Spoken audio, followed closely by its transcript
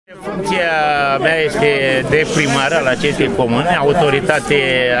Funcția mea este de primar al acestei comune, autoritate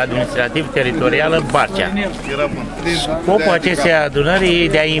administrativ-teritorială Barcea. Scopul acestei adunări e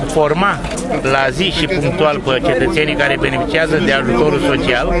de a informa la zi și punctual pe cetățenii care beneficiază de ajutorul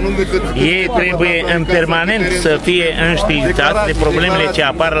social. Ei trebuie în permanent să fie înștiințați de problemele ce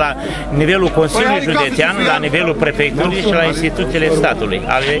apar la nivelul Consiliului Județean, la nivelul prefecturii și la instituțiile statului,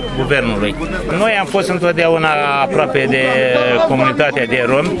 ale guvernului. Noi am fost întotdeauna aproape de comunitatea de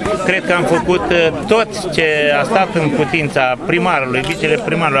romi. Cred că am făcut tot ce a stat în putința primarului,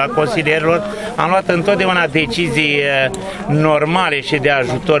 viceprimarului, a consilierilor. Am luat întotdeauna decizii normale și de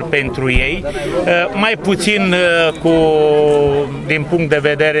ajutor pentru ei, mai puțin din punct de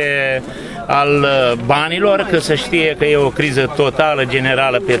vedere al banilor, că să știe că e o criză totală,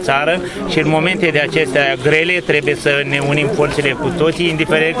 generală pe țară și în momente de acestea grele trebuie să ne unim forțele cu toții,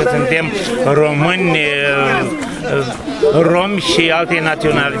 indiferent că suntem români, romi și alte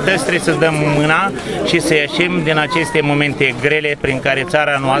naționalități, trebuie să dăm mâna și să ieșim din aceste momente grele prin care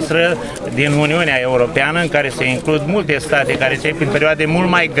țara noastră, din Uniunea Europeană, în care se includ multe state care trec prin perioade mult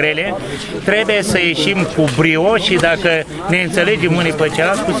mai grele, trebuie să ieșim cu brio și dacă ne înțelegem unii pe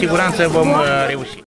ceilalți, cu siguranță vom reuși.